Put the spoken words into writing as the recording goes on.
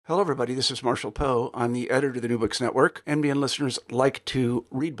Hello, everybody. This is Marshall Poe. I'm the editor of the New Books Network. NBN listeners like to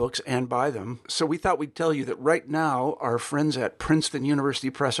read books and buy them. So we thought we'd tell you that right now, our friends at Princeton University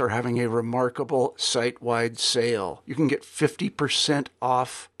Press are having a remarkable site-wide sale. You can get 50%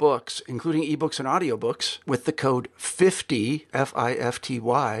 off books, including ebooks and audiobooks, with the code 50,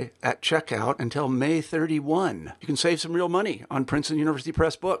 F-I-F-T-Y, at checkout until May 31. You can save some real money on Princeton University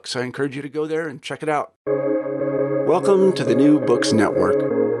Press books. I encourage you to go there and check it out. Welcome to the New Books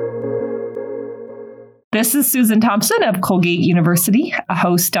Network. This is Susan Thompson of Colgate University, a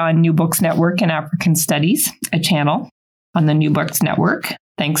host on New Books Network and African Studies, a channel on the New Books Network.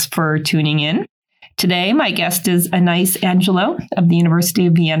 Thanks for tuning in. Today, my guest is Anais Angelo of the University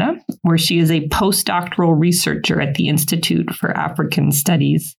of Vienna, where she is a postdoctoral researcher at the Institute for African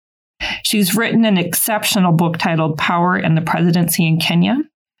Studies. She's written an exceptional book titled Power and the Presidency in Kenya,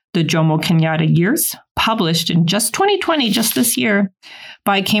 the Jomo Kenyatta Years, published in just 2020, just this year,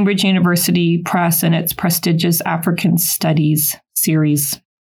 by Cambridge University Press in its prestigious African Studies series.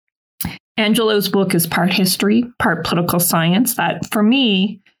 Angelo's book is part history, part political science that, for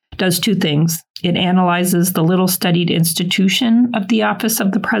me, does two things. It analyzes the little-studied institution of the office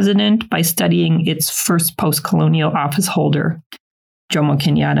of the president by studying its first post-colonial office holder, Jomo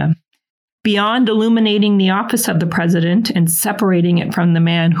Kenyatta. Beyond illuminating the office of the president and separating it from the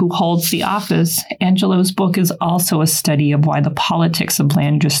man who holds the office, Angelo's book is also a study of why the politics of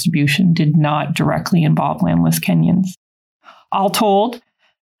land distribution did not directly involve landless Kenyans. All told,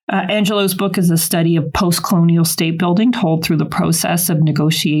 Angelo's book is a study of post-colonial state building told through the process of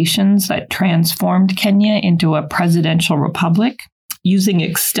negotiations that transformed Kenya into a presidential republic. Using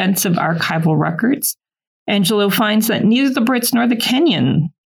extensive archival records, Angelo finds that neither the Brits nor the Kenyan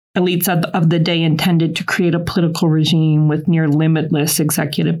elites of the day intended to create a political regime with near limitless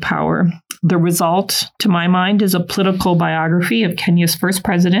executive power. The result, to my mind, is a political biography of Kenya's first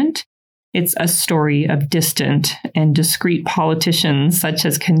president. It's a story of distant and discreet politicians such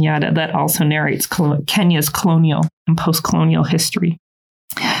as Kenyatta that also narrates Kenya's colonial and post-colonial history.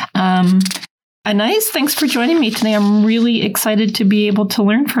 Anais, thanks for joining me today. I'm really excited to be able to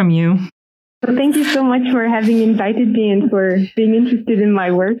learn from you. Well, thank you so much for having invited me and for being interested in my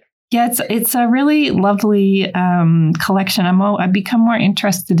work. Yeah, it's a really lovely collection. I've become more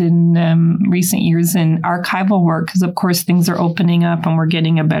interested in recent years in archival work because, of course, things are opening up and we're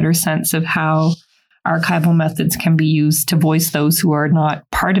getting a better sense of how archival methods can be used to voice those who are not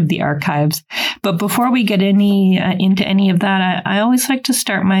part of the archives. But before we get into any of that, I always like to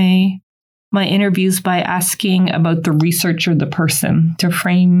start my interviews by asking about the researcher, the person, to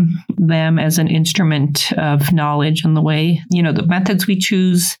frame them as an instrument of knowledge and the way, the methods we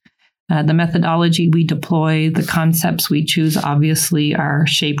choose, the methodology we deploy, the concepts we choose obviously are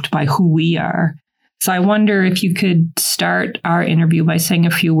shaped by who we are. So I wonder if you could start our interview by saying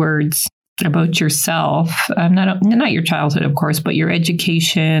a few words about yourself, not your childhood, of course, but your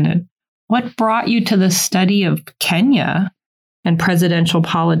education and what brought you to the study of Kenya and presidential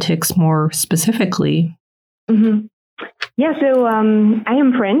politics more specifically. Mm-hmm. Yeah, so I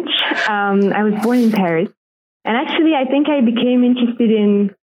am French. I was born in Paris. And actually, I think I became interested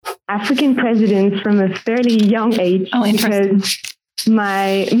in African presidents from a fairly young age. Oh, interesting. Because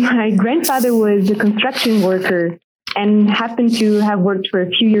my grandfather was a construction worker and happened to have worked for a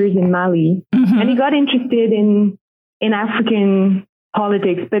few years in Mali. Mm-hmm. And he got interested in African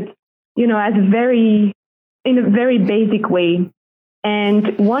politics, but, in a very basic way.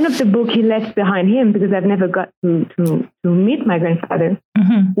 And one of the books he left behind him, because I've never got to meet my grandfather,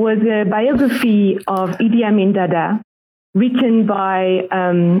 mm-hmm. was a biography of Idi Amin Dada, written by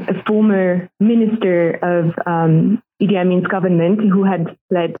a former minister of Idi Amin's government who had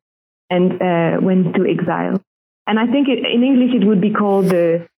fled and went to exile. And I think in English it would be called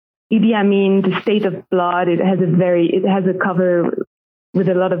the Idi Amin, The State of Blood. It has a cover with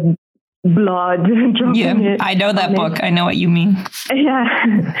a lot of blood dropping. Yeah, I know that book. I know what you mean. Yeah,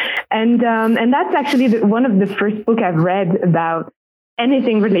 and that's actually one of the first book I've read about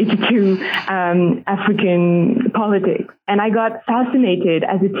anything related to African politics, and I got fascinated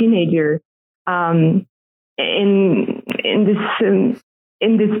as a teenager in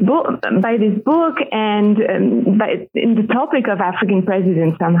this book and in the topic of African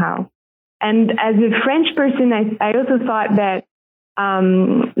presidents somehow. And as a French person, I also thought that.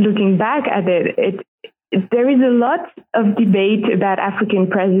 Looking back at it, there is a lot of debate about African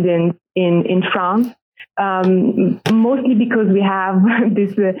presidents in France, mostly because we have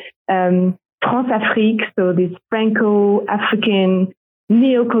this France-Afrique, so this Franco-African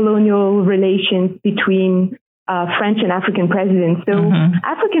neo-colonial relations between French and African presidents. So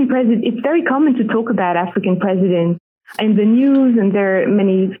African presidents, it's very common to talk about African presidents in the news, and there are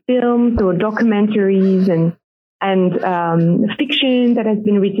many films or documentaries and fiction that has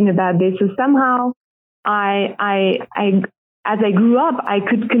been written about this. So somehow, I as I grew up, I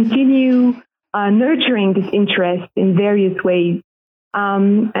could continue nurturing this interest in various ways.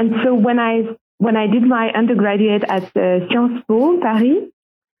 And so when I did my undergraduate at Sciences Po Paris,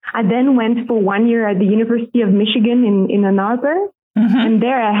 I then went for 1 year at the University of Michigan in Ann Arbor. Mm-hmm. And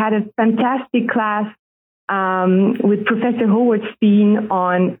there I had a fantastic class with Professor Howard Speen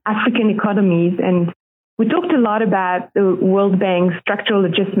on African economies. And we talked a lot about the World Bank structural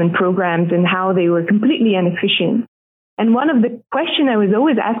adjustment programs and how they were completely inefficient. And one of the questions I was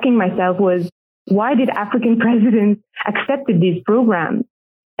always asking myself was, why did African presidents accept these programs?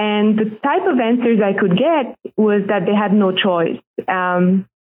 And the type of answers I could get was that they had no choice.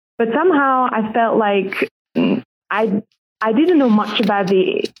 But somehow I felt like I didn't know much about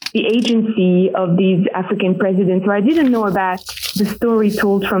the agency of these African presidents, or I didn't know about the story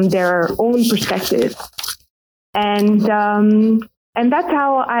told from their own perspective. And that's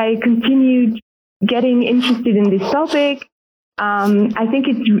how I continued getting interested in this topic. I think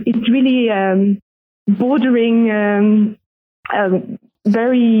it's really bordering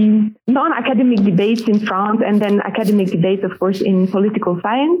very non-academic debates in France, and then academic debates, of course, in political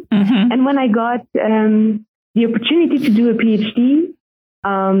science. Mm-hmm. And when I got the opportunity to do a PhD,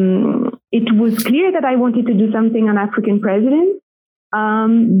 it was clear that I wanted to do something on African presidents,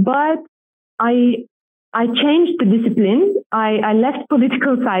 but I changed the discipline. I left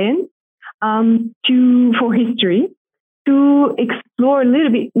political science for history to explore a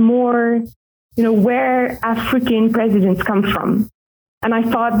little bit more, where African presidents come from. And I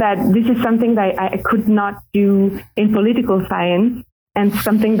thought that this is something that I could not do in political science, and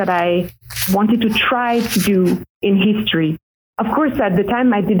something that I wanted to try to do in history. Of course, at the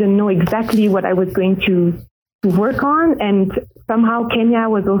time, I didn't know exactly what I was going to work on. And somehow Kenya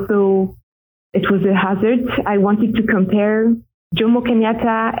was also, it was a hazard. I wanted to compare Jomo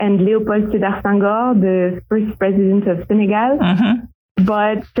Kenyatta and Léopold Sédar Senghor, the first president of Senegal. Uh-huh.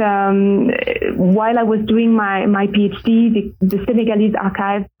 But while I was doing my PhD, the Senegalese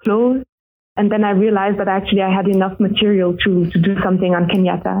archive closed. And then I realized that actually I had enough material to do something on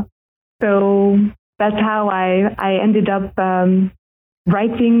Kenyatta. So that's how I ended up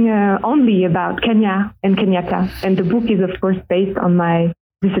writing only about Kenya and Kenyatta. And the book is, of course, based on my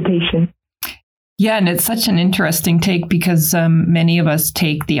dissertation. Yeah, and it's such an interesting take because many of us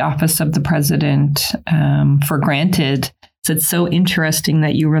take the office of the president for granted. So it's so interesting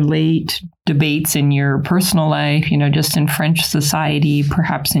that you relate debates in your personal life, just in French society,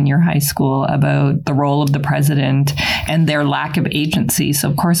 perhaps in your high school, about the role of the president and their lack of agency. So,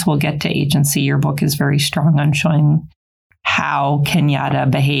 of course, we'll get to agency. Your book is very strong on showing how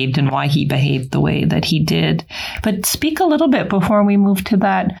Kenyatta behaved and why he behaved the way that he did. But speak a little bit before we move to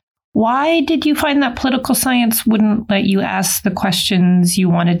that. Why did you find that political science wouldn't let you ask the questions you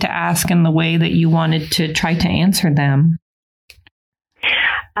wanted to ask in the way that you wanted to try to answer them?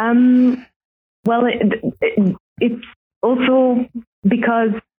 Well, it's also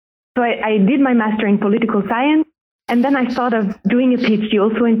because I did my master in political science, and then I thought of doing a PhD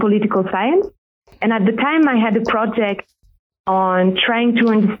also in political science. And at the time, I had a project on trying to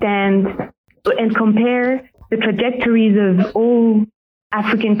understand and compare the trajectories of all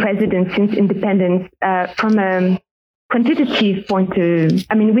African presidents since independence from a quantitative point of,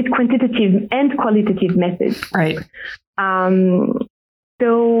 with quantitative and qualitative methods. Right.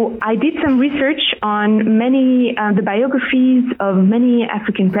 So I did some research on many the biographies of many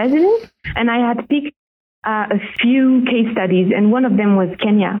African presidents, and I had picked a few case studies, and one of them was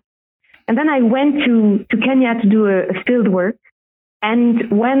Kenya. And then I went to Kenya to do a field work,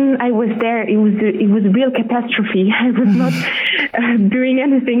 and when I was there, it was a real catastrophe. I was not doing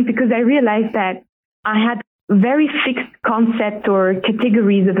anything because I realized that I had very fixed concepts or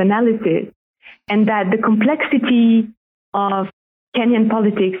categories of analysis, and that the complexity of Kenyan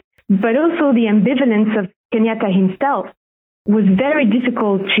politics, but also the ambivalence of Kenyatta himself, was very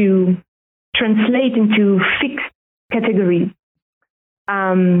difficult to translate into fixed categories.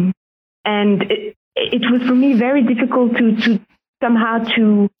 And it was for me very difficult to somehow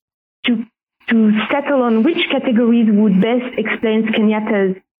to settle on which categories would best explain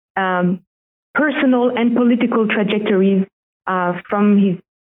Kenyatta's personal and political trajectories from his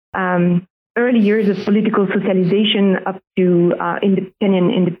early years of political socialization up to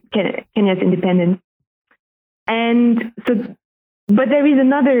Kenya's independence. And so, but there is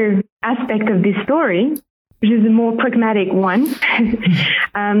another aspect of this story, which is a more pragmatic one,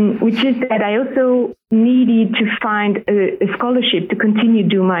 which is that I also needed to find a scholarship to continue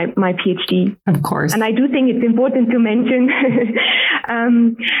do my PhD. Of course. And I do think it's important to mention.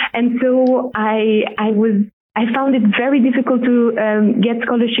 And so I found it very difficult to get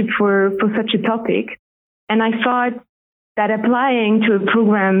scholarship for such a topic. And I thought that applying to a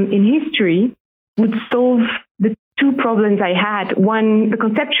program in history would solve the two problems I had, one, the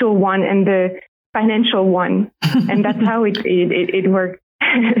conceptual one, and the financial one. And that's how it worked.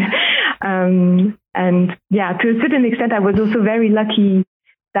 And yeah, to a certain extent, I was also very lucky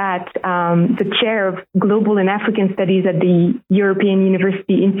that the chair of Global and African Studies at the European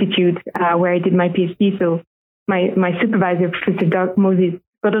University Institute, where I did my PhD, so my supervisor, Professor Doug Moses,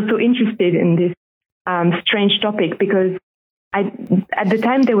 got also interested in this strange topic, because at the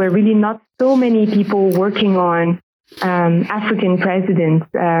time there were really not so many people working on African presidents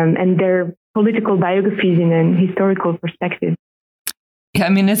and their political biographies in an historical perspective. Yeah, I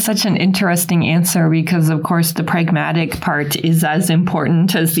mean, it's such an interesting answer because, of course, the pragmatic part is as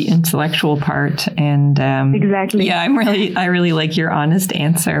important as the intellectual part. And exactly. Yeah, I really like your honest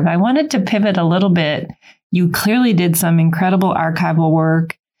answer. But I wanted to pivot a little bit. You clearly did some incredible archival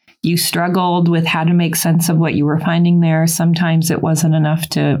work. You struggled with how to make sense of what you were finding there. Sometimes it wasn't enough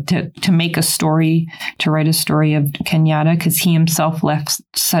to make a story, to write a story of Kenyatta, because he himself left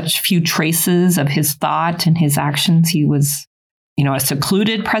such few traces of his thought and his actions. He was, a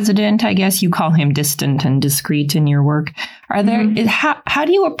secluded president, I guess. You call him distant and discreet in your work. Are there? Mm-hmm. How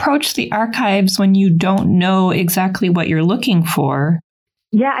do you approach the archives when you don't know exactly what you're looking for?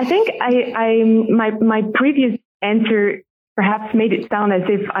 Yeah, I think my previous answer perhaps made it sound as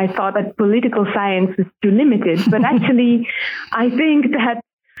if I thought that political science was too limited. But actually, I think that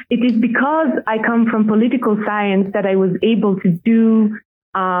it is because I come from political science that I was able to do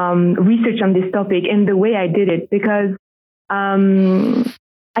research on this topic in the way I did it. Because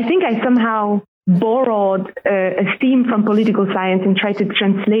I think I somehow borrowed a theme from political science and tried to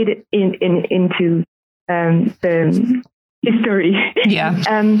translate it into the history.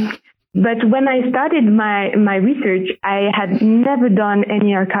 Yeah. But when I started my research, I had never done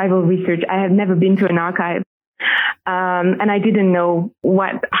any archival research. I had never been to an archive. And I didn't know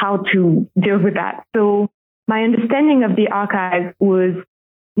how to deal with that. So my understanding of the archive was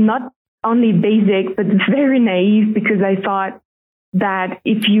not only basic, but very naive, because I thought that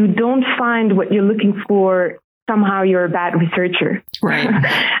if you don't find what you're looking for, somehow you're a bad researcher. Right.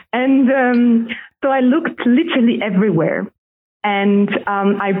 And so I looked literally everywhere. And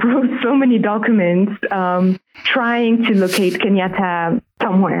I wrote so many documents trying to locate Kenyatta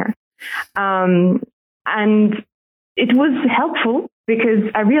somewhere. And it was helpful because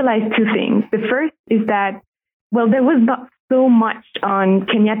I realized two things. The first is that, there was not so much on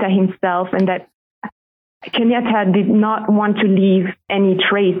Kenyatta himself, and that Kenyatta did not want to leave any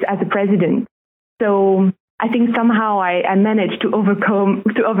trace as a president. So I think somehow I managed to overcome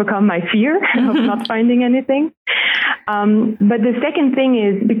my fear of not finding anything. But the second thing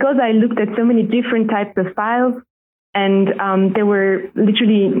is, because I looked at so many different types of files, and there were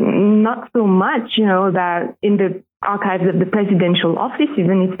literally not so much, that in the archives of the presidential office,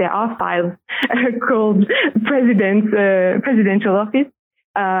 even if there are files called presidential office,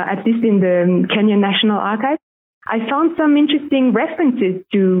 at least in the Kenyan National Archive, I found some interesting references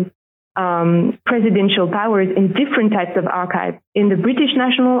to presidential powers in different types of archives, in the British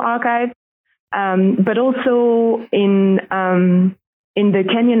National Archive, but also in the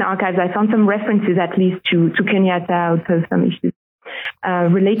Kenyan archives. I found some references, at least, to Kenyatta, also some issues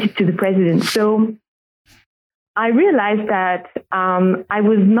related to the president. So I realized that I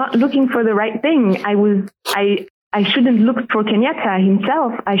was not looking for the right thing. I shouldn't look for Kenyatta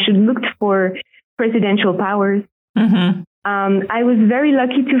himself. I should look for presidential powers. Mm-hmm. I was very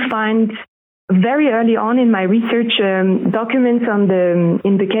lucky to find very early on in my research documents in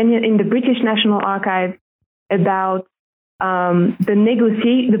the British National Archive about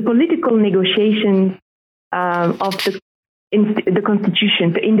the political negotiations of the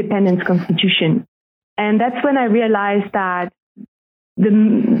Constitution, the Independence Constitution. And that's when I realized that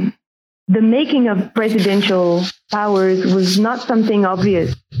the making of presidential powers was not something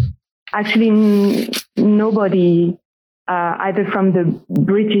obvious. Actually, nobody, either from the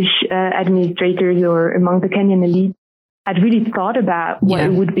British administrators or among the Kenyan elite, had really thought about what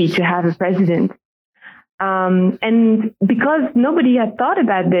it would be to have a president. And because nobody had thought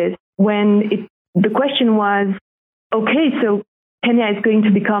about this, when the question was, okay, so Kenya is going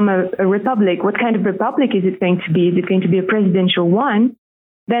to become a republic. What kind of republic is it going to be? Is it going to be a presidential one?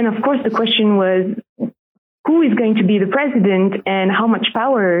 Then, of course, the question was, who is going to be the president and how much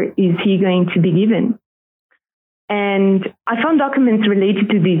power is he going to be given? And I found documents related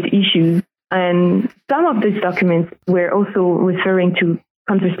to these issues. And some of these documents were also referring to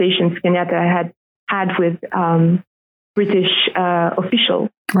conversations Kenyatta had with British officials.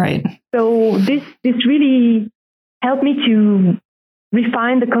 Right. So this really helped me to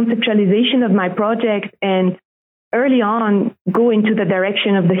refine the conceptualization of my project and early on go into the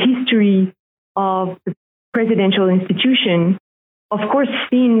direction of the history of the presidential institution, of course,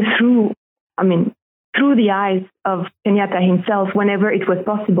 seen through the eyes of Kenyatta himself whenever it was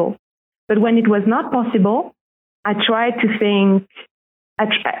possible. But when it was not possible, I tried to think,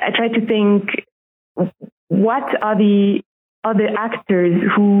 what are the other actors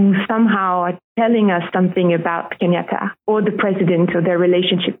who somehow are telling us something about Kenyatta or the president or their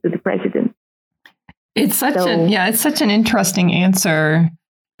relationship to the president? It's such an interesting answer,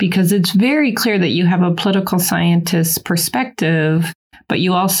 because it's very clear that you have a political scientist perspective, but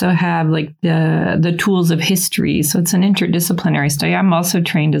you also have like the tools of history. So it's an interdisciplinary study. I'm also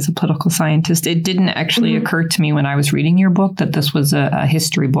trained as a political scientist. It didn't actually occur to me when I was reading your book that this was a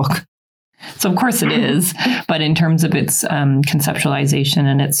history book. So of course it is, but in terms of its conceptualization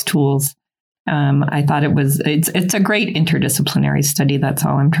and its tools, I thought it's a great interdisciplinary study. That's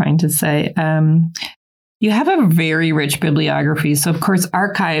all I'm trying to say. You have a very rich bibliography. So of course,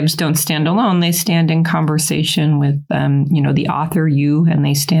 archives don't stand alone. They stand in conversation with, the author, you, and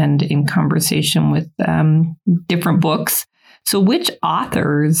they stand in conversation with different books. So which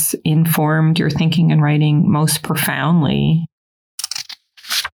authors informed your thinking and writing most profoundly?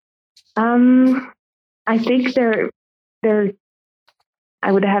 I think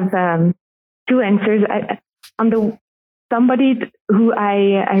I would have two answers. Somebody who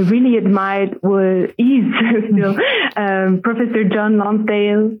I really admired is still Professor John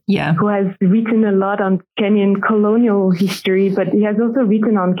Lonsdale, who has written a lot on Kenyan colonial history, but he has also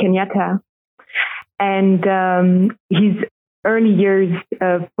written on Kenyatta and his early years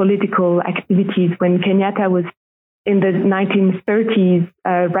of political activities when Kenyatta was in the 1930s,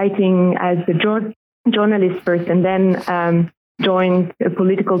 writing as a journalist first, and then joined a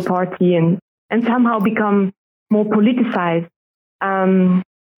political party and somehow become more politicized.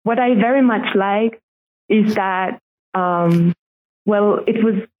 What I very much like is that, it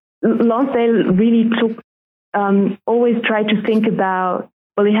was Lonsdale really always tried to think about.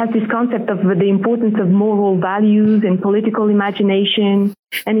 He has this concept of the importance of moral values and political imagination,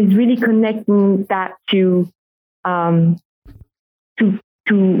 and he's really connecting that to I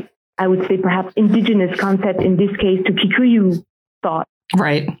would say perhaps indigenous concept, in this case to Kikuyu thought.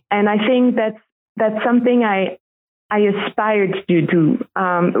 Right. And I think that's something I aspired to do,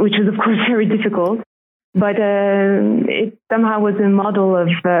 which was of course very difficult, but it somehow was a model of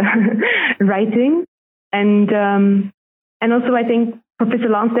writing. And also I think Professor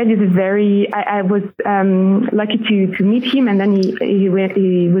Lonsdale is I was lucky to meet him, and then he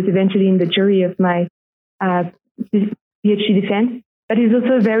was eventually in the jury of my PhD defense, but he's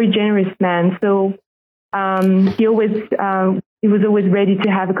also a very generous man. So he was always ready to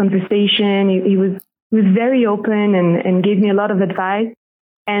have a conversation. He was very open and gave me a lot of advice.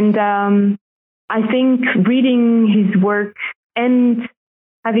 And I think reading his work and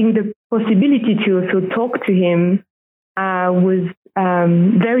having the possibility to also talk to him was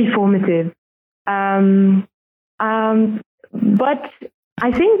very formative. But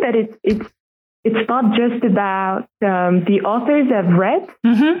I think that it's not just about the authors I've read.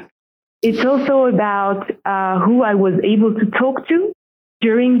 Mm-hmm. It's also about who I was able to talk to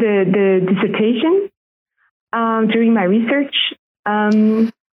during the dissertation, during my research.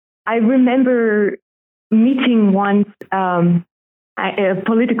 I remember meeting once a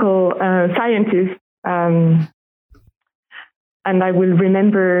political scientist, and I will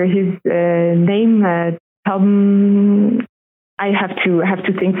remember his name, Tom. I have to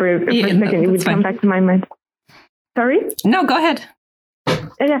think for a second. It will come back to my mind. Sorry? No, go ahead.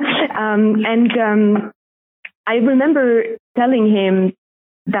 I remember telling him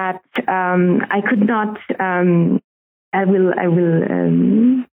that I could not. I will.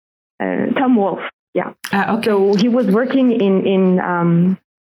 Tom Wolfe. Yeah. Okay. So he was working in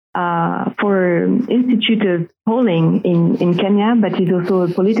for Institute of Polling in Kenya, but he's also a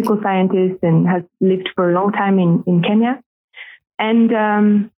political scientist and has lived for a long time in Kenya. And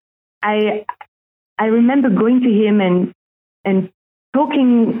I remember going to him and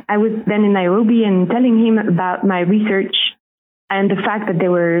talking. I was then in Nairobi and telling him about my research and the fact that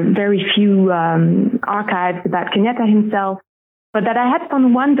there were very few archives about Kenyatta himself, but that I had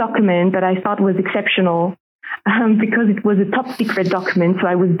found one document that I thought was exceptional because it was a top secret document. So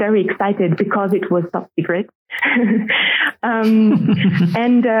I was very excited because it was top secret.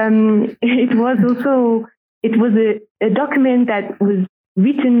 And it was also it was a document that was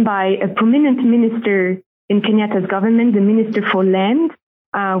written by a prominent minister in Kenyatta's government, the Minister for Land,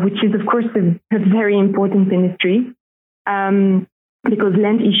 which is, of course, a very important ministry, because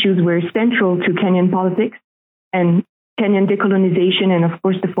land issues were central to Kenyan politics and Kenyan decolonization and, of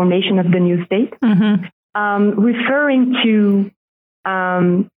course, the formation of the new state, referring to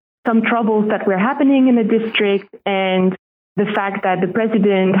some troubles that were happening in the district and the fact that the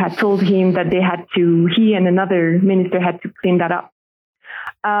president had told him that he and another minister had to clean that up.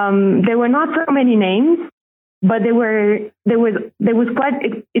 There were not so many names, but there was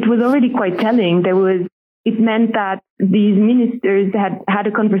quite, it was already quite telling. It meant that these ministers had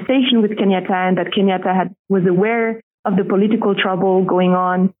a conversation with Kenyatta and that Kenyatta was aware of the political trouble going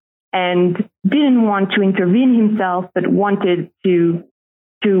on and didn't want to intervene himself, but wanted to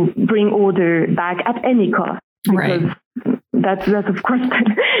bring order back at any cost. Because that's of course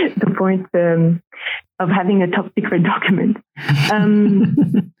the point of having a top secret document. So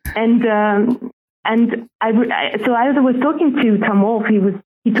as I was talking to Tom Wolf,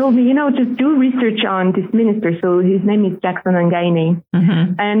 he told me, just do research on this minister. So his name is Jackson Angaine.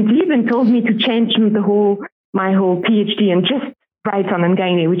 And he even told me to change my whole PhD and just write on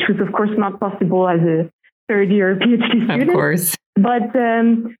Angaine, which was of course not possible as a third-year PhD student. Of course. But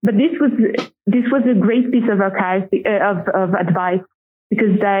this was a great piece of advice,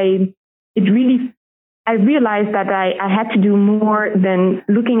 because I realized that I had to do more than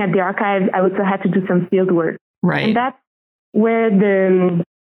looking at the archives. I also had to do some field work. Right. And that's where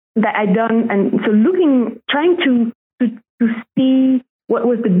that I done. And so trying to see what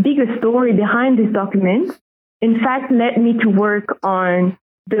was the bigger story behind this document, in fact, led me to work on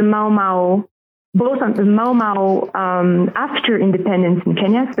the Mau Mau, both on the Mau Mau after independence in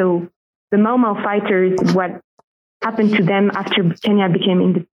Kenya. So the Mau Mau fighters, what happened to them after Kenya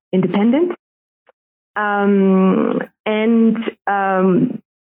became independent. And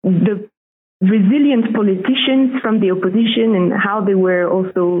the resilient politicians from the opposition and how they were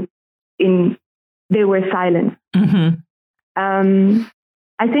also they were silent.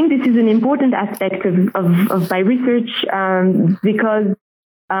 I think this is an important aspect of my research, because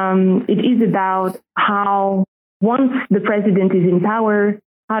it is about how, once the president is in power,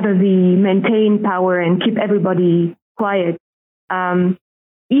 how does he maintain power and keep everybody quiet,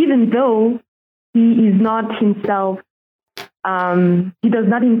 even though he is not himself, he does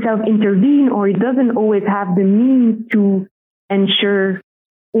not himself intervene, or he doesn't always have the means to ensure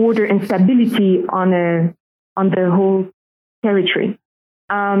order and stability on the whole territory.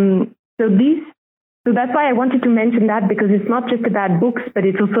 So that's why I wanted to mention that, because it's not just about books, but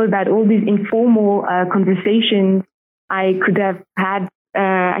it's also about all these informal conversations I could have had.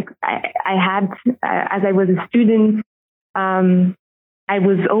 I had as I was a student. I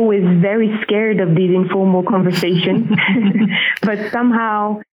was always very scared of these informal conversations, but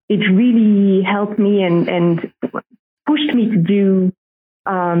somehow it really helped me and pushed me to do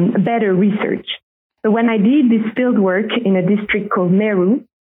better research. So when I did this field work in a district called Meru,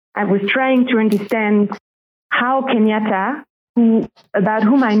 I was trying to understand how Kenyatta, about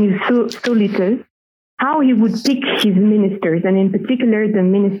whom I knew so little, how he would pick his ministers, and in particular the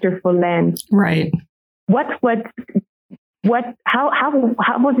Minister for Land. Right. How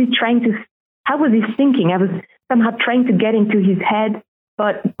was he how was he thinking? I was somehow trying to get into his head,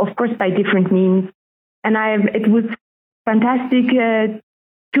 but of course by different means. And it was fantastic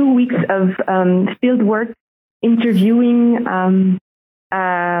 2 weeks of field work, interviewing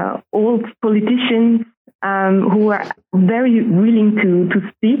old politicians who are very willing to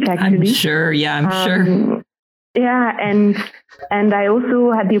speak, actually. I'm sure. Yeah, and I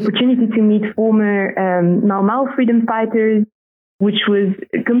also had the opportunity to meet former Mau Mau freedom fighters, which was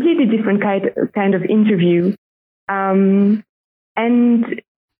a completely different kind of interview, and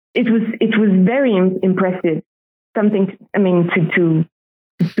it was very impressive.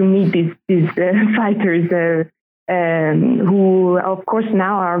 To meet these fighters who, of course,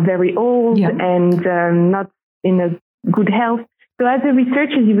 now are very old and not in a good health. So as a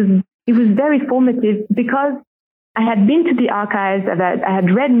researcher, it was very formative, because I had been to the archives, I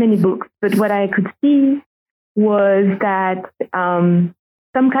had read many books, but what I could see was that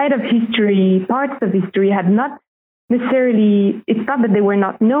some kind of history, parts of history had not necessarily, it's not that they were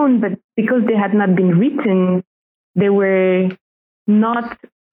not known, but because they had not been written, they were not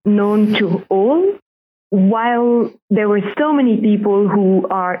known to all, while there were so many people who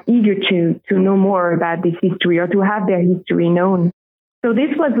are eager to know more about this history or to have their history known. So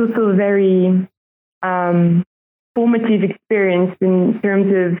this was also a very formative experience in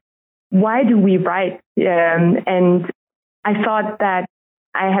terms of why do we write? And I thought that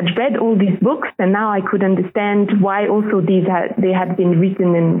I had read all these books, and now I could understand why also they had been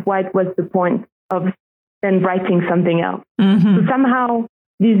written and what was the point of then writing something else. So somehow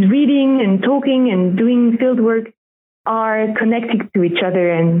this reading and talking and doing field work are connected to each other.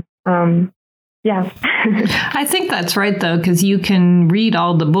 And yeah. I think that's right, though, because you can read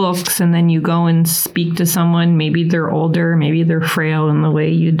all the books and then you go and speak to someone. Maybe they're older, maybe they're frail in the way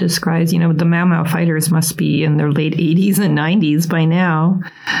you describe. The Mau Mau fighters must be in their late 80s and 90s by now.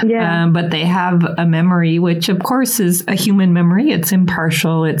 Yeah. But they have a memory, which, of course, is a human memory. It's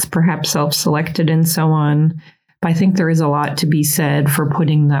impartial. It's perhaps self-selected and so on. But I think there is a lot to be said for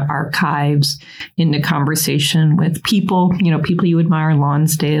putting the archives into conversation with people, people you admire,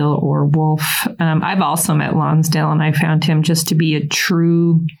 Lonsdale or Woolf. I've also met Lonsdale, and I found him just to be a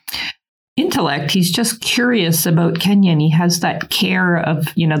true intellect. He's just curious about Kenya, and he has that care of,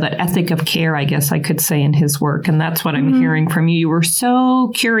 that ethic of care, I guess I could say, in his work. And that's what I'm hearing from you. You were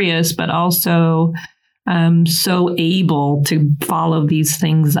so curious, but also so able to follow these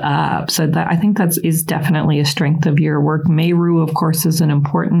things up. So I think that is definitely a strength of your work. Meru, of course, is an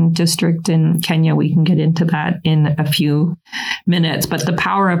important district in Kenya. We can get into that in a few minutes. But the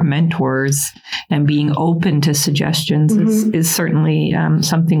power of mentors and being open to suggestions is certainly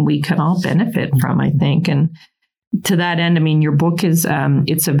something we can all benefit from, I think. And to that end, your book is,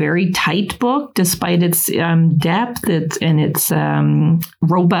 it's a very tight book, despite its depth and its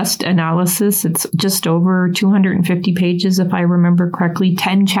robust analysis. It's just over 250 pages, if I remember correctly,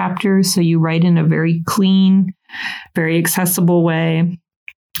 10 chapters. So you write in a very clean, very accessible way.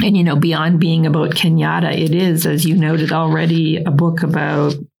 And, beyond being about Kenyatta, it is, as you noted already, a book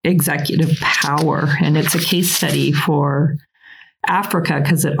about executive power. And it's a case study for Africa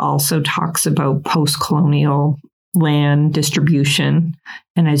because it also talks about post-colonial land distribution.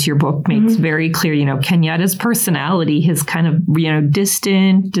 And as your book makes very clear, Kenyatta's personality, his kind of,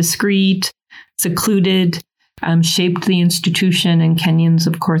 distant, discreet, secluded, shaped the institution. And Kenyans,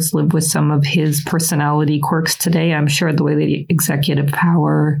 of course, live with some of his personality quirks today. I'm sure the way that executive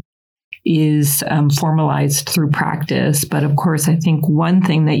power is formalized through practice. But of course, I think one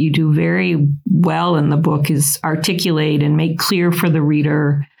thing that you do very well in the book is articulate and make clear for the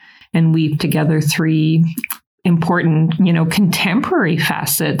reader and weave together three important, contemporary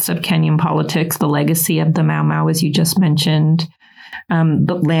facets of Kenyan politics, the legacy of the Mau Mau, as you just mentioned,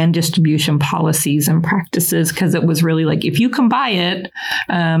 the land distribution policies and practices, because it was really like, if you can buy it,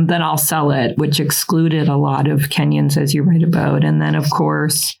 then I'll sell it, which excluded a lot of Kenyans, as you write about. And then, of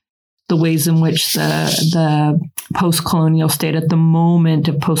course, the ways in which the post-colonial state, at the moment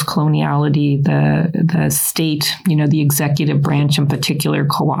of post-coloniality, the state, the executive branch in particular,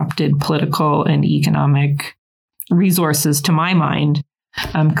 co-opted political and economic resources, to my mind,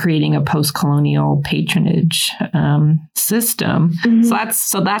 creating a post-colonial patronage system.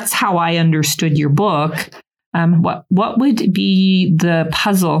 So that's how I understood your book. What would be the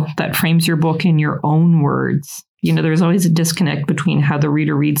puzzle that frames your book in your own words? There's always a disconnect between how the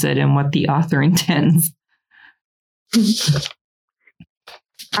reader reads it and what the author intends.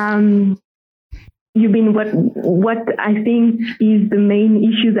 You mean what I think is the main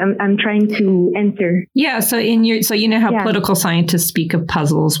issues I'm trying to answer? Yeah. So how political scientists speak of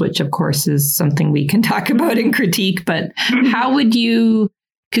puzzles, which of course is something we can talk about and critique. But how would you?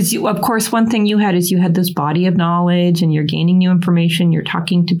 Because of course, one thing you had is you had this body of knowledge, and you're gaining new information. You're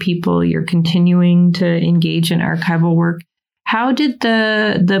talking to people. You're continuing to engage in archival work. How did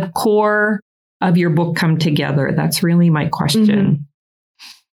the core of your book come together? That's really my question.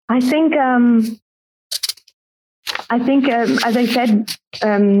 I think, as I said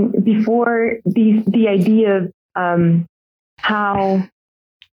before, the idea of how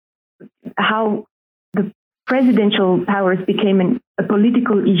the presidential powers became a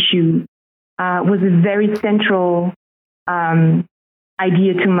political issue was a very central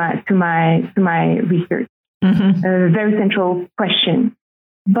idea to my research. A very central question.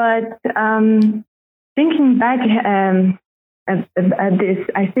 But thinking back at this,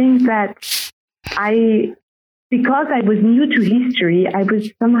 I think that because I was new to history, I was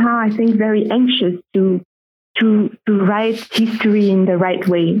somehow, I think, very anxious to write history in the right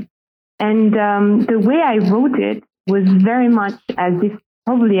way. And the way I wrote it was very much as if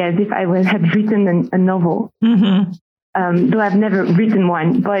I had written a novel. Though I've never written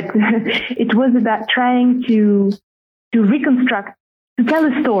one, but it was about trying to reconstruct, to tell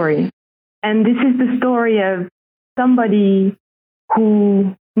a story. And this is the story of somebody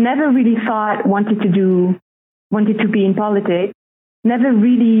who never really wanted to be in politics, never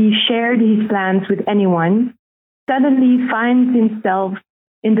really shared his plans with anyone, suddenly finds himself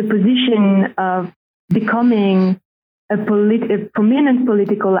in the position of becoming a prominent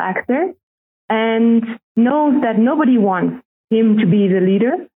political actor and knows that nobody wants him to be the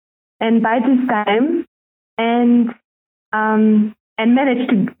leader, and bides his time and managed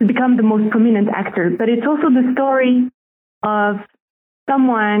to become the most prominent actor. But it's also the story of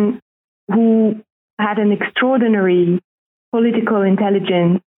someone who had an extraordinary political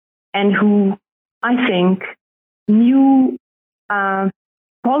intelligence and who, I think, knew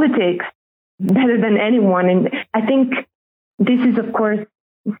politics better than anyone. And I think this is, of course,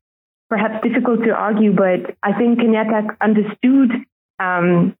 perhaps difficult to argue, but I think Kenyatta understood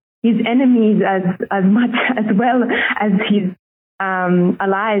his enemies as much as well as his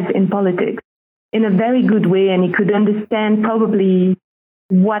allies in politics in a very good way, and he could understand probably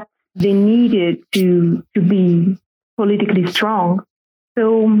what they needed to be politically strong.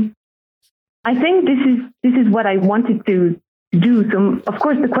 So I think this is what I wanted to do. So of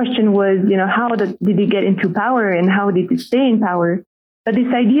course the question was, how did he get into power and how did he stay in power? But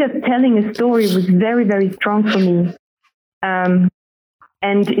this idea of telling a story was very, very strong for me. And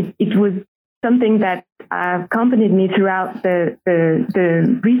it was something that accompanied me throughout the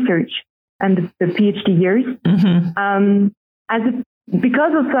research and the PhD years. Mm-hmm.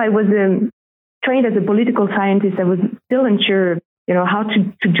 Because also I was trained as a political scientist, I was still unsure, how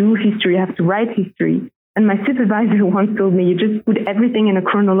to do history, how to write history. And my supervisor once told me, you just put everything in a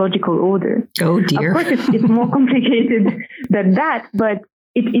chronological order. Oh, dear. Of course, it's more complicated than that, but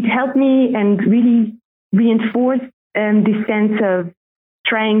it helped me and really reinforced this sense of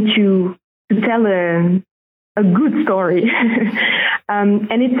trying to tell a good story.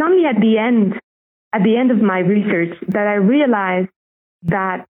 And it's only at the end of my research that I realized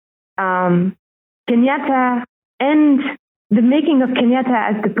that Kenyatta and the making of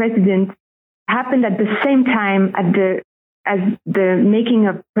Kenyatta as the president happened at the same time as the making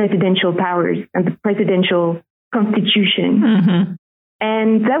of presidential powers and the presidential constitution. Mm-hmm.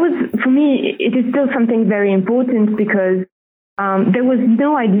 And that was, for me, it is still something very important because there was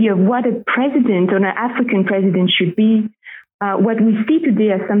no idea of what a president or an African president should be. What we see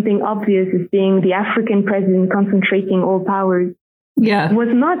today as something obvious as being the African president concentrating all powers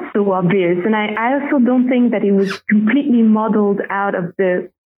was not so obvious. And I also don't think that it was completely modeled out of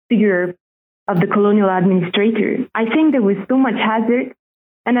the figure of the colonial administrator. I think there was so much hazard.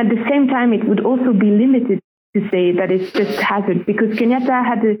 And at the same time, it would also be limited to say that it's just hazard because Kenyatta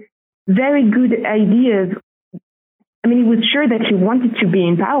had a very good idea of, he was sure that he wanted to be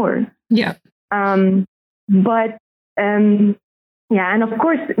in power. Yeah. And of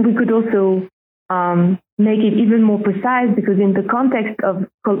course, we could also make it even more precise because in the context of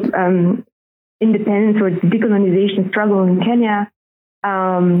independence or decolonization struggle in Kenya,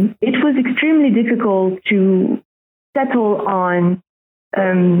 it was extremely difficult to settle on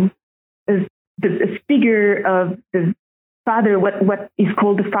the figure of the father, what is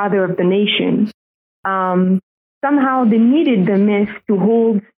called the father of the nation. Somehow they needed the myth to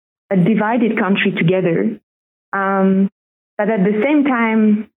hold a divided country together. But at the same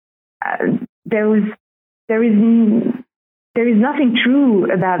time, there is nothing true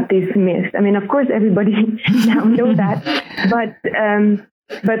about this myth. Of course, everybody now knows that.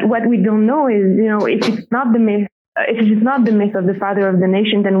 But what we don't know is, if it's not the myth, if it's not the myth of the father of the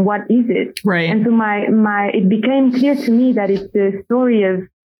nation, then what is it? Right. And so it became clear to me that it's the story of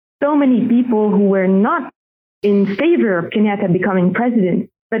so many people who were not in favor of Kenyatta becoming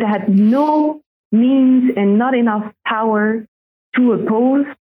president, but had no means and not enough power to oppose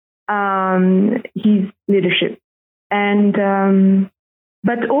his leadership. And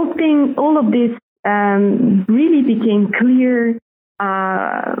but all of this really became clear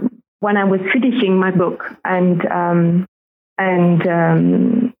when I was finishing my book, and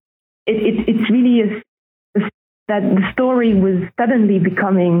it's really that the story was suddenly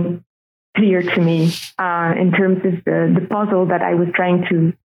becoming clear to me in terms of the puzzle that I was trying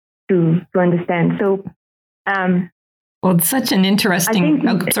to understand. So, well, it's such an interesting.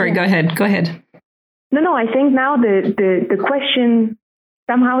 Sorry, go ahead. No. I think now the question,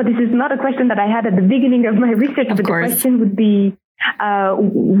 somehow this is not a question that I had at the beginning of my research, but the question would be,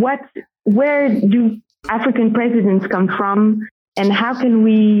 where do African presidents come from, and how can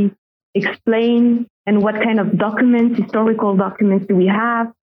we explain, and what kind of documents, historical documents, do we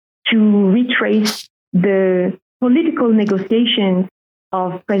have to retrace the political negotiations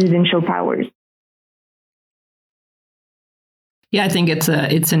of presidential powers? Yeah, I think it's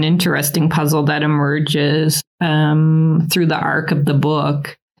an interesting puzzle that emerges through the arc of the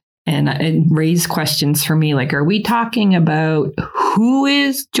book. And it raised questions for me, like, are we talking about who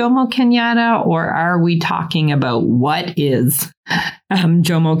is Jomo Kenyatta, or are we talking about what is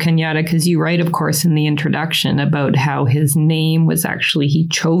Jomo Kenyatta? Because you write, of course, in the introduction about how his name was actually, he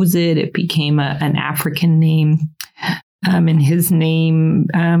chose it. It became an African name. And his name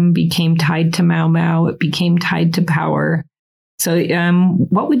became tied to Mau Mau. It became tied to power. So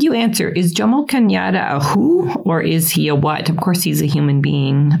what would you answer? Is Jomo Kenyatta a who, or is he a what? Of course, he's a human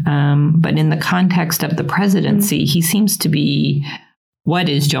being. But in the context of the presidency, he seems to be, what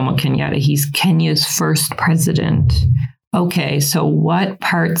is Jomo Kenyatta? He's Kenya's first president. Okay, so what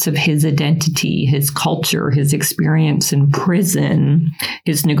parts of his identity, his culture, his experience in prison,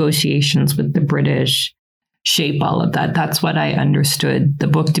 his negotiations with the British shape all of that? That's what I understood the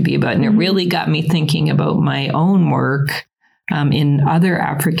book to be about. And it really got me thinking about my own work in other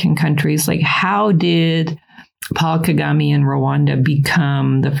African countries. Like, how did Paul Kagame in Rwanda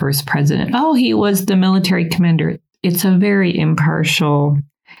become the first president? Oh, he was the military commander. It's a very impartial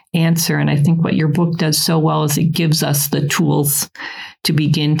answer. And I think what your book does so well is it gives us the tools to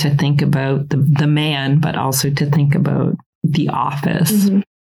begin to think about the man, but also to think about the office. Mm-hmm.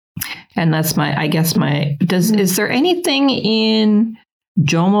 And that's is there anything in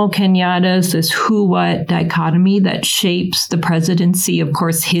Jomo Kenyatta's, this who-what dichotomy that shapes the presidency? Of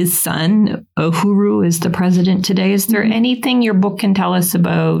course, his son, Uhuru, is the president today. Is there anything your book can tell us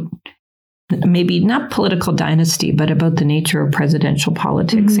about, maybe not political dynasty, but about the nature of presidential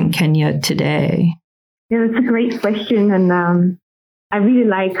politics in Kenya today? Yeah, that's a great question. And I really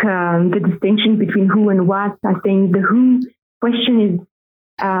like the distinction between who and what. I think the who question is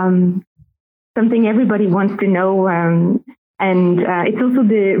something everybody wants to know. And it's also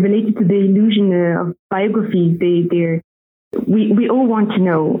related to the illusion of biographies. We all want to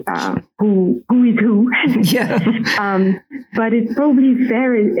know who is who. Yeah. But it's probably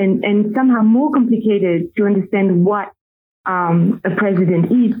fair and somehow more complicated to understand what a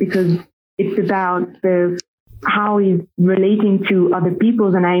president is, because it's about how he's relating to other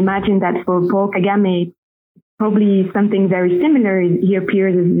people. And I imagine that for Paul Kagame, probably something very similar. He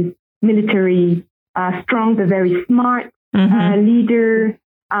appears as this military, strong, but very smart leader.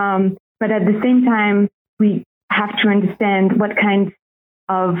 But at the same time, we have to understand what kind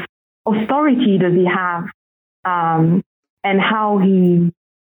of authority does he have, and how he,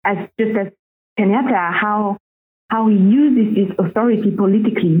 as Kenyatta, how he uses his authority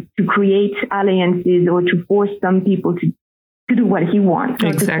politically to create alliances or to force some people to do what he wants,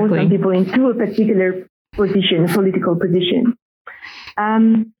 or to force some people into a particular position, a political position.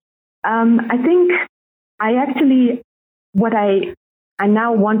 I think what I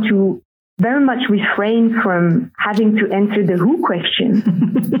now want to very much refrain from having to answer the who question,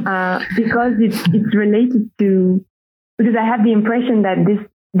 because it's related to, because I have the impression that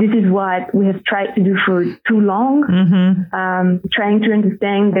this is what we have tried to do for too long, trying to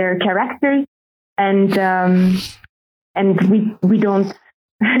understand their characters, and we don't,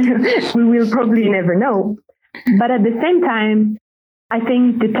 we will probably never know. But at the same time, I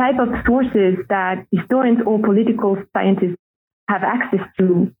think the type of sources that historians or political scientists have access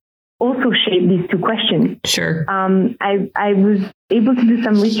to also shape these two questions. Sure. I was able to do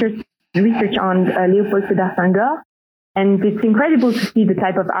some research on Leopold Sédar Senghor, and it's incredible to see the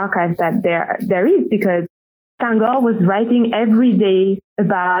type of archive that there is, because Senghor was writing every day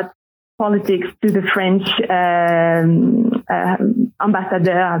about politics to the French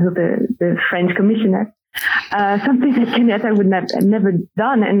ambassador, the French commissioner. Something that Kenyatta would have never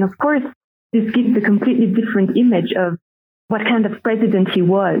done. And of course, this gives a completely different image of what kind of president he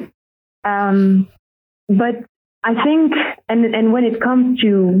was. But I think, and when it comes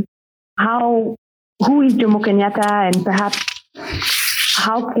to who is Jomo Kenyatta, and perhaps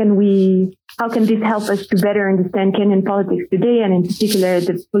how can this help us to better understand Kenyan politics today, and in particular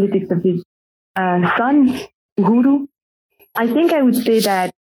the politics of his son, Uhuru, I think I would say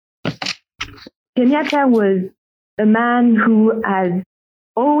that Kenyatta was a man who has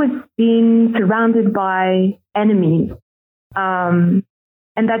always been surrounded by enemies.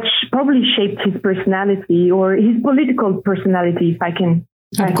 And that probably shaped his personality, or his political personality, if I can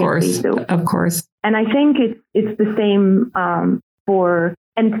say so. Of course. And I think it's the same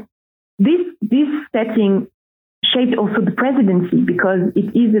and this setting shaped also the presidency, because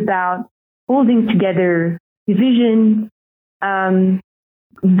it is about holding together division,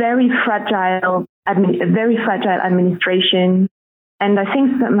 very fragile administration. And I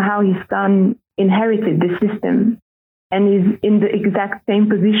think somehow his son inherited the system and is in the exact same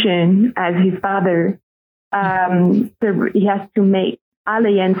position as his father. So he has to make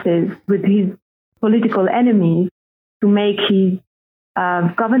alliances with his political enemies to make his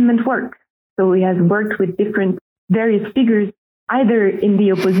government work. So he has worked with various figures, either in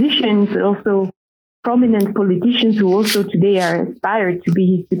the opposition, but also prominent politicians who also today are aspired to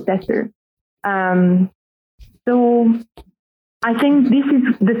be his successor. So I think this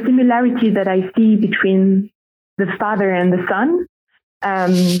is the similarity that I see between the father and the son.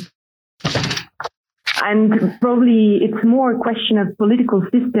 And probably it's more a question of political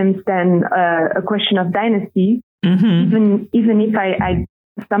systems than a question of dynasty. Mm-hmm. Even if I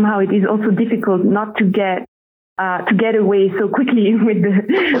somehow it is also difficult not to get away so quickly with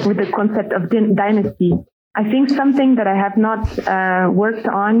the concept of dynasty. I think something that I have not worked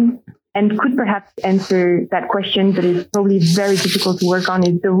on and could perhaps answer that question, but is probably very difficult to work on,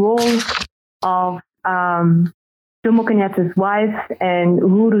 is the role of Jomo Kenyatta's wife and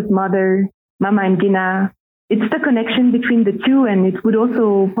Uhuru's mother, Mama Ngina. It's the connection between the two, and it would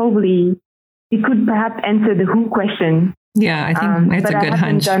also it could perhaps answer the who question. Yeah, I think it's a good hunch. But I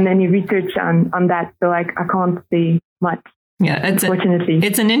haven't done any research on that, so I can't say much. Yeah, unfortunately.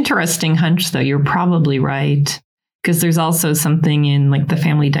 It's an interesting hunch, though. You're probably right. Because there's also something in like the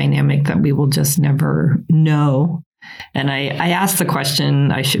family dynamic that we will just never know. And I asked the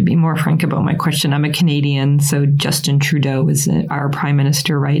question, I should be more frank about my question. I'm a Canadian, so Justin Trudeau is our prime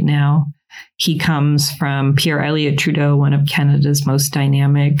minister right now. He comes from Pierre Elliott Trudeau, one of Canada's most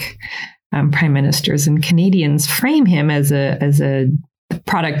dynamic prime ministers, and Canadians frame him as a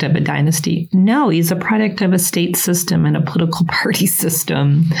product of a dynasty. No, he's a product of a state system and a political party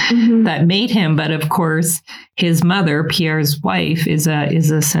system that made him. But of course, his mother, Pierre's wife, is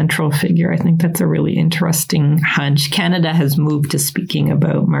a central figure. I think that's a really interesting hunch. Canada has moved to speaking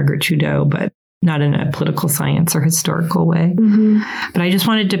about Margaret Trudeau, but not in a political science or historical way. Mm-hmm. But I just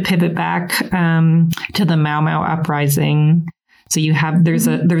wanted to pivot back to the Mau Mau uprising. So there's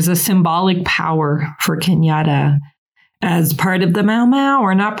a symbolic power for Kenyatta as part of the Mau Mau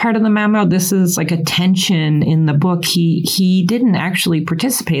or not part of the Mau Mau. This is like a tension in the book. He didn't actually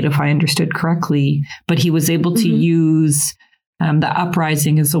participate, if I understood correctly, but he was able to use the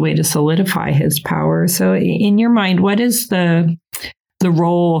uprising as a way to solidify his power. So in your mind, what is the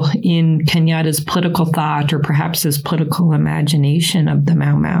role in Kenyatta's political thought or perhaps his political imagination of the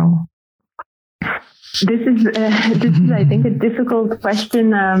Mau Mau? This is, I think, a difficult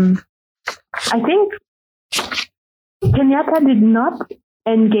question. I think Kenyatta did not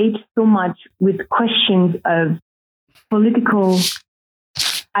engage so much with questions of political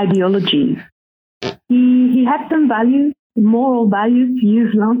ideologies. He had some values, moral values, to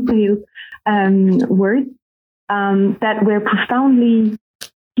use Lansdale's words, that were profoundly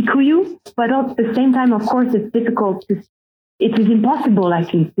Kikuyu, but at the same time, of course, it is impossible,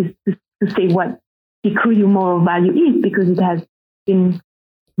 actually, to say what Kikuyu moral value is, because it has been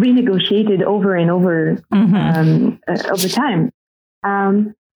renegotiated over and over over time.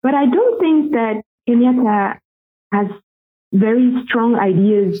 But I don't think that Kenyatta has very strong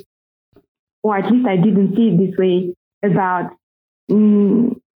ideas, or at least I didn't see it this way, about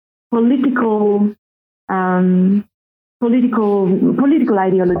political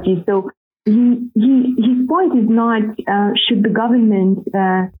ideology. So his point is not should the government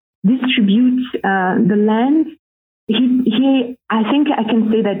distribute the land. I think I can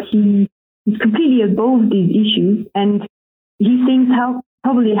say that he is completely above these issues, and he thinks how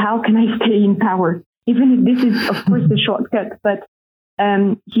can I stay in power, even if this is of course a shortcut. But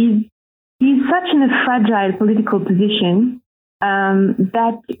he's such in a fragile political position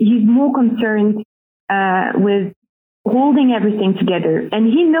that he's more concerned with holding everything together, and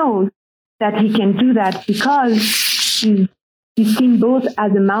he knows that he can do that because he's seen both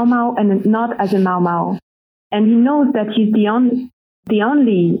as a Mau Mau and not as a Mau Mau. And he knows that he's the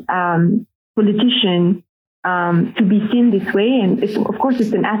only politician to be seen this way. And of course,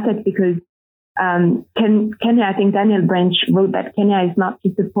 it's an asset because Kenya, I think Daniel Branch wrote that Kenya is not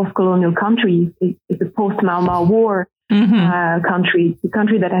just a post-colonial country, it's a post-Mau Mau war country. It's a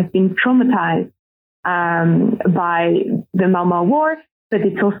country that has been traumatized by the Mau Mau war, but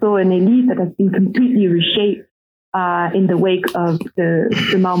it's also an elite that has been completely reshaped in the wake of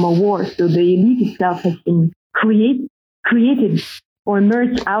the Mau Mau war. So the elite itself has been created or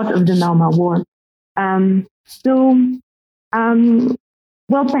emerged out of the Mau Mau war.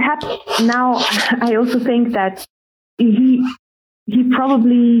 Well, perhaps now I also think that he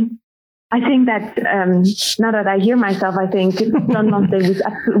probably, I think that now that I hear myself, I think John Lonsdale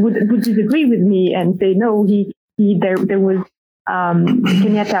would disagree with me and say, no, there was,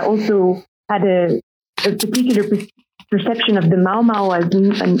 Kenyatta also had a particular perception of the Mau Mau as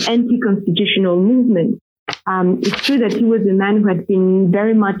an anti-constitutional movement. It's true that he was a man who had been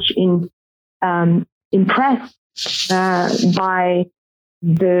very much impressed by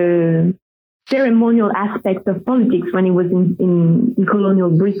the ceremonial aspects of politics when he was in colonial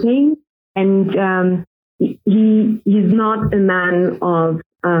Britain, and he's not a man of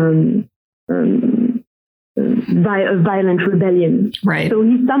violent rebellion. Right. So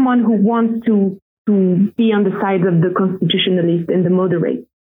he's someone who wants to be on the side of the constitutionalist and the moderate.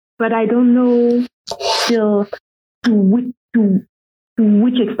 But I don't know still to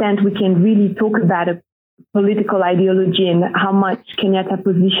which extent we can really talk about a political ideology and how much Kenyatta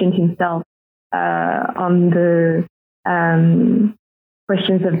positioned himself on the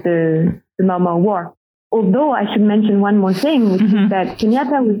questions of the Mau Mau War. Although I should mention one more thing, which is that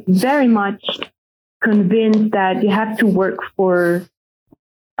Kenyatta was very much convinced that you have to work for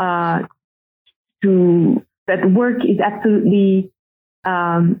that work is absolutely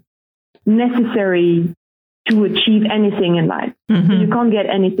necessary to achieve anything in life. So you can't get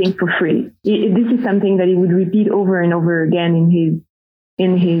anything for free. This is something that he would repeat over and over again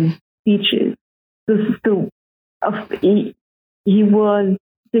in his speeches. He was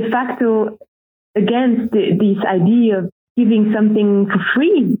de facto against this idea of giving something for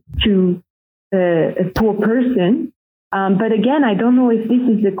free to a poor person. But again, I don't know if this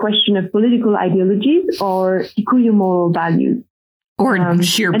is a question of political ideologies or Kikuyu moral values. Or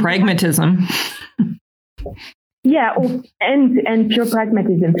sheer pragmatism. Yeah, and pure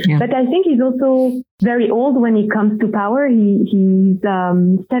pragmatism. Yeah. But I think he's also very old when he comes to power. He's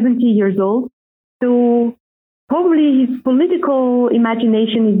 70 years old. So probably his political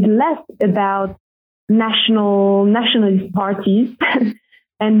imagination is less about nationalist parties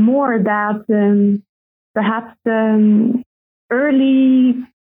and more about perhaps early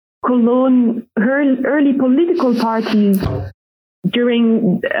political parties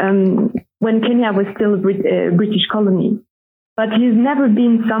during when Kenya was still a British colony. But he's never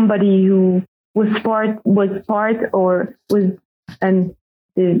been somebody who was part or was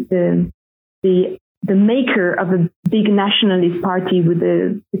the maker of a big nationalist party with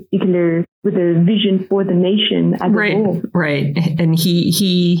a vision for the nation as a whole. Right. And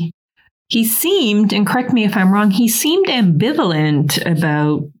he seemed, and correct me if I'm wrong, he seemed ambivalent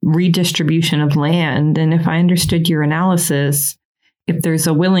about redistribution of land. And if I understood your analysis, if there's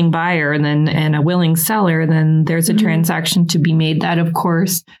a willing buyer and a willing seller, then there's a transaction to be made that, of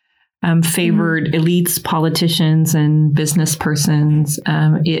course, favored elites, politicians, and business persons.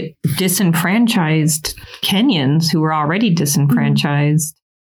 It disenfranchised Kenyans who were already disenfranchised.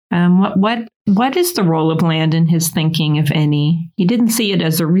 What is the role of land in his thinking, if any? He didn't see it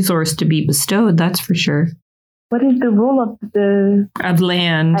as a resource to be bestowed, that's for sure. What is the role of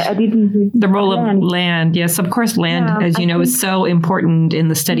land? I didn't. The role of land, yes, of course. Land, as you know, is so important in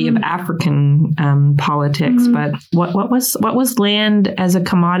the study of African politics. But what was land as a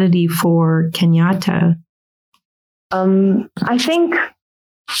commodity for Kenyatta? I think,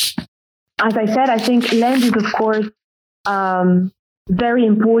 as I said, I think land is, of course, a very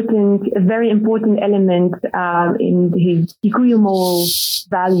important element in his Kikuyu moral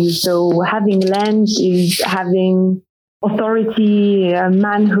values. So having land is having authority,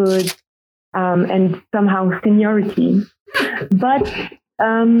 manhood, and somehow seniority. But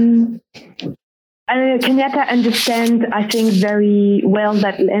Kenyatta understands, I think, very well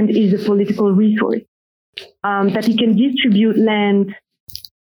that land is a political resource, that he can distribute land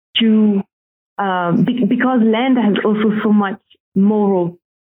to, because land has also so much moral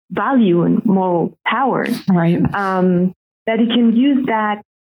value and moral power, right? That he can use that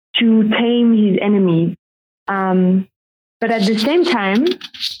to tame his enemies. But at the same time,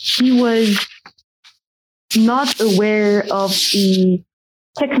 he was not aware of the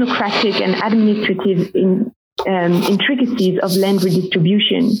technocratic and administrative intricacies of land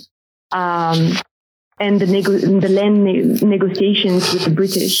redistribution and the land negotiations with the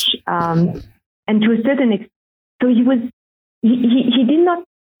British. And to a certain extent, so he did not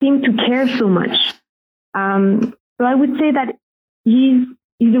seem to care so much. So I would say that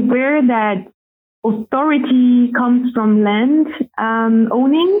he's aware that authority comes from land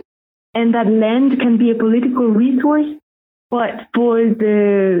owning, and that land can be a political resource. But for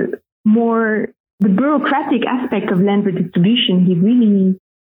the bureaucratic aspect of land redistribution, he really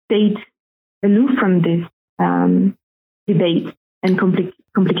stayed aloof from this debate and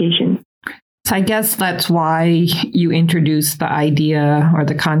complications. So I guess that's why you introduced the idea or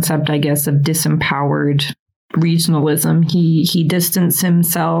the concept, I guess, of disempowered regionalism. He distanced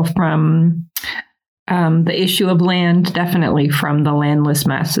himself from the issue of land, definitely from the landless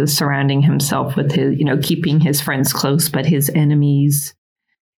masses, surrounding himself with his, keeping his friends close, but his enemies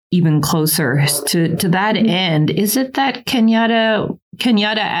even closer. To that end, is it that Kenyatta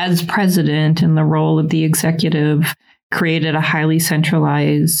as president in the role of the executive created a highly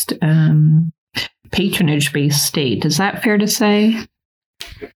centralized patronage-based state. Is that fair to say?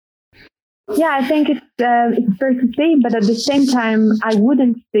 Yeah, I think it's fair to say, but at the same time, I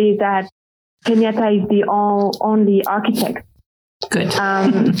wouldn't say that Kenyatta is the only architect. Good.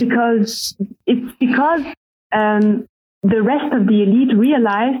 because the rest of the elite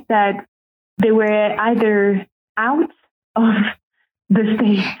realized that they were either out of the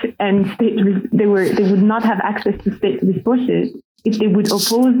state and they would not have access to state resources if they would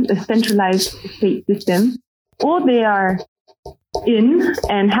oppose a centralized state system, or they are in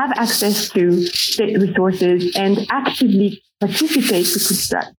and have access to state resources and actively participate to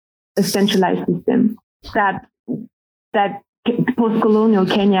construct a centralized system that post-colonial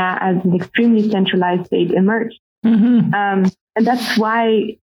Kenya as an extremely centralized state emerged. Mm-hmm. And that's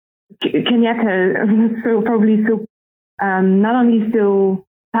why Kenyatta was not only so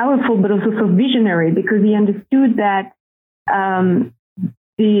powerful, but also so visionary, because he understood that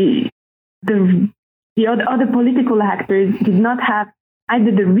the other political actors did not have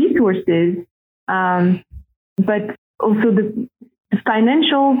either the resources, but also the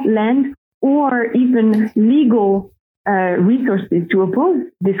financial land or even legal resources to oppose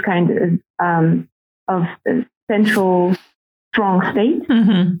this kind of central strong state.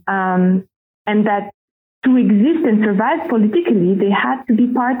 Mm-hmm. And that to exist and survive politically, they had to be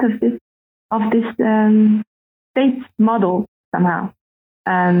part of this state model somehow.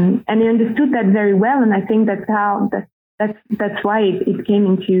 And he understood that very well, and I think that's why it came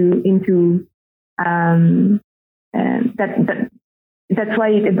into that's why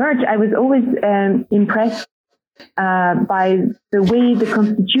it emerged. I was always impressed by the way the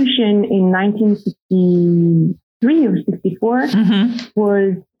Constitution in 1963 or 64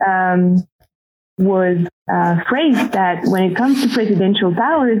 mm-hmm. was phrased, that when it comes to presidential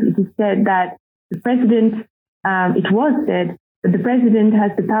powers, it is said that the president, it was said that the president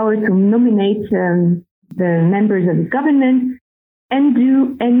has the power to nominate the members of his government and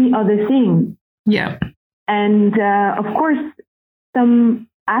do any other thing. Yeah. And of course, some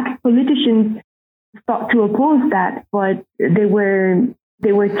politicians thought to oppose that, but they were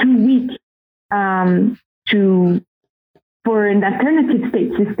too weak for an alternative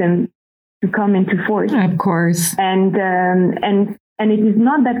state system to come into force. Of course. And it is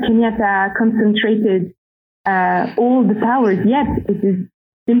not that Kenyatta concentrated all the powers yet. It is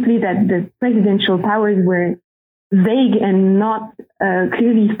simply that the presidential powers were vague and not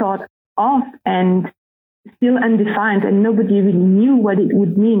clearly thought of and still undefined, and nobody really knew what it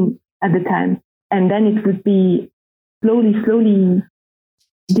would mean at the time. And then it would be slowly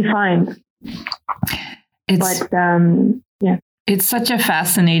defined. It's such a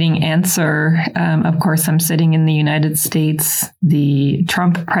fascinating answer. Of course, I'm sitting in the United States. The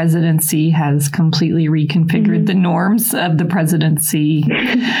Trump presidency has completely reconfigured the norms of the presidency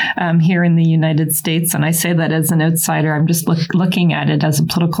here in the United States. And I say that as an outsider. I'm just looking at it as a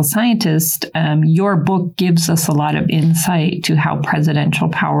political scientist. Your book gives us a lot of insight to how presidential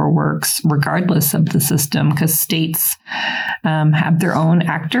power works, regardless of the system, because states have their own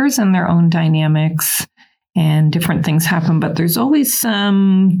actors and their own dynamics. And different things happen, but there's always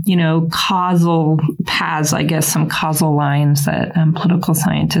some, causal paths, I guess, some causal lines that political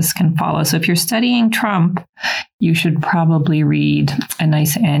scientists can follow. So if you're studying Trump, you should probably read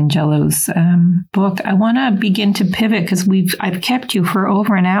Anais Angelo's book. I want to begin to pivot because I've kept you for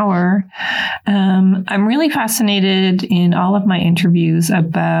over an hour. I'm really fascinated in all of my interviews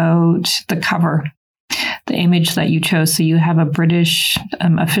about the cover. The image that you chose. So you have a British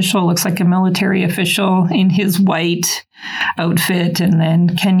official, looks like a military official in his white outfit, and then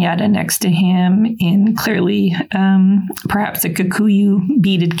Kenyatta next to him in clearly perhaps a Kikuyu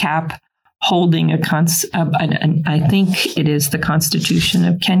beaded cap, holding I think it is the Constitution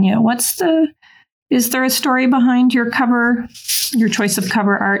of Kenya. Is there a story behind your choice of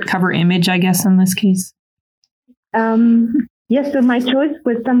cover art, cover image, I guess, in this case? Yes, so my choice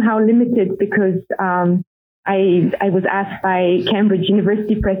was somehow limited because I was asked by Cambridge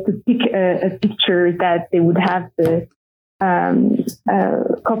University Press to pick a picture that they would have the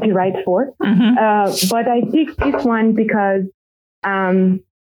copyright for. Mm-hmm. But I picked this one because Kenyatta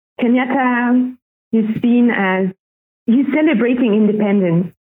is seen as, he's celebrating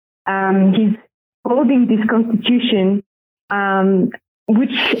independence. He's holding this constitution,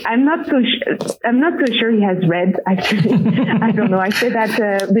 which I'm not so sure he has read. Actually, I don't know. I said that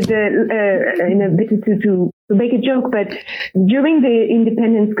in a bit to make a joke, but during the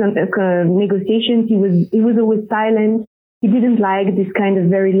independence negotiations, he was always silent. He didn't like this kind of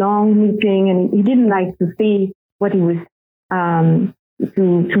very long meeting, and he didn't like to say what he was to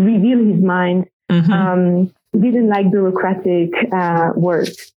reveal his mind. Mm-hmm. didn't like bureaucratic work.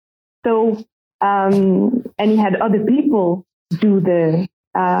 So, and he had other people do the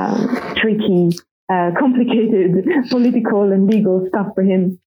tricky, complicated political and legal stuff for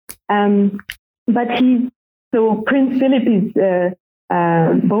him. But so Prince Philip is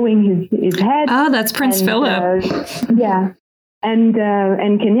bowing his head. Oh, that's Prince Philip. Yeah. And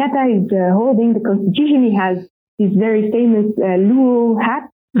Kenyatta is holding the Constitution. He has his very famous Luo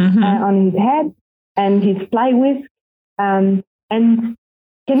hat on his head and his fly whisk. And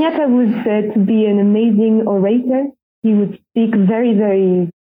Kenyatta was said to be an amazing orator. He would speak very, very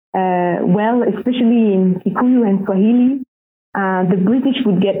well, especially in Kikuyu and Swahili. The British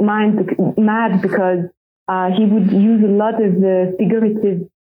would get mad because he would use a lot of figurative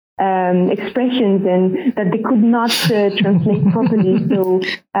expressions and that they could not translate properly. So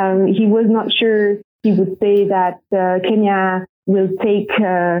he was not sure he would say that Kenya will take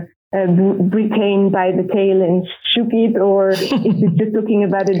Britain by the tail and shook it, or if it's just talking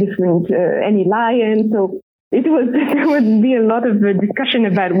about a different any lion. So there would be a lot of discussion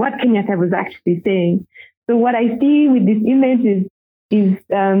about what Kenyatta was actually saying. So what I see with this image is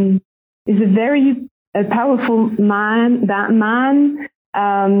a very powerful man. That man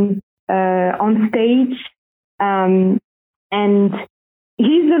on stage, and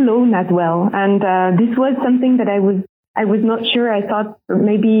he's alone as well. And this was something that I was not sure. I thought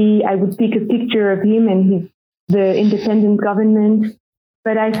maybe I would pick a picture of him and the independent government,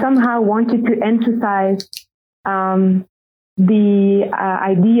 but I somehow wanted to emphasize the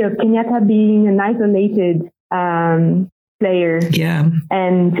idea of Kenyatta being an isolated player. Yeah,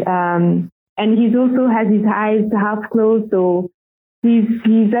 and he's also has his eyes half closed, so he's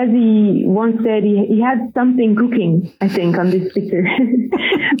as he once said, he had something cooking, I think, on this picture.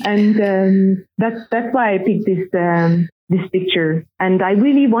 And that's why I picked this picture. And I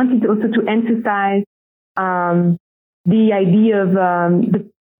really wanted also to emphasize the idea of the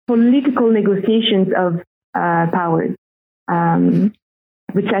political negotiations of powers,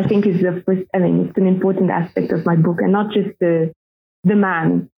 which I think is it's an important aspect of my book, and not just the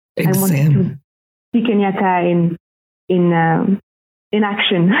man. I wanted to see Kenyatta in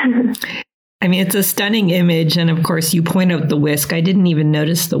action. I mean, it's a stunning image. And of course, you point out the whisk. I didn't even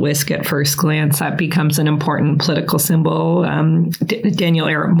notice the whisk at first glance. That becomes an important political symbol. Daniel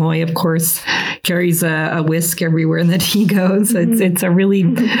Arap Moi, of course, carries a whisk everywhere that he goes. It's a really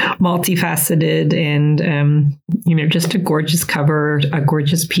multifaceted and, just a gorgeous cover, a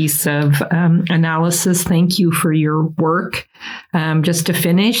gorgeous piece of analysis. Thank you for your work. Just to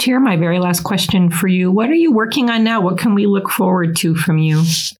finish here, my very last question for you. What are you working on now? What can we look forward to from you?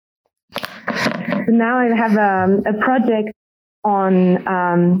 So now I have a project on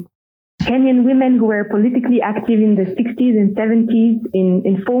Kenyan women who were politically active in the 60s and 70s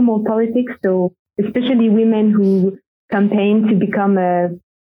in formal politics. So especially women who campaigned to become a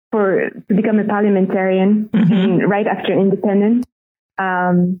parliamentarian right after independence.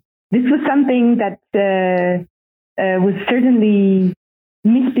 This was something that was certainly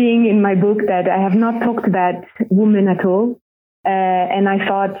missing in my book, that I have not talked about women at all. And I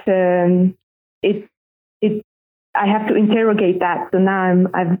thought I have to interrogate that. So now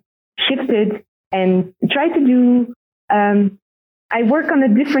I've shifted and try to do. I work on a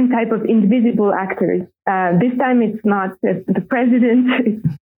different type of invisible actors. This time it's not the president, it's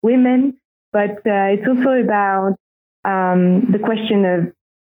women, but it's also about the question of,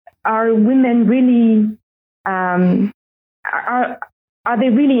 are women really are they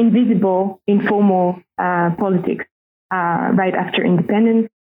really invisible in formal politics? Right after independence,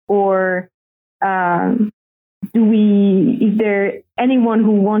 or is there anyone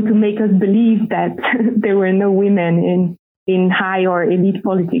who wants to make us believe that there were no women in high or elite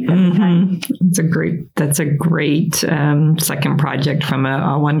politics at the time? That's a great second project from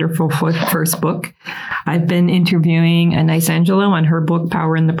a wonderful first book. I've been interviewing Anais Angelo on her book,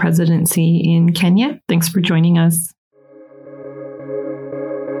 Power in the Presidency in Kenya. Thanks for joining us.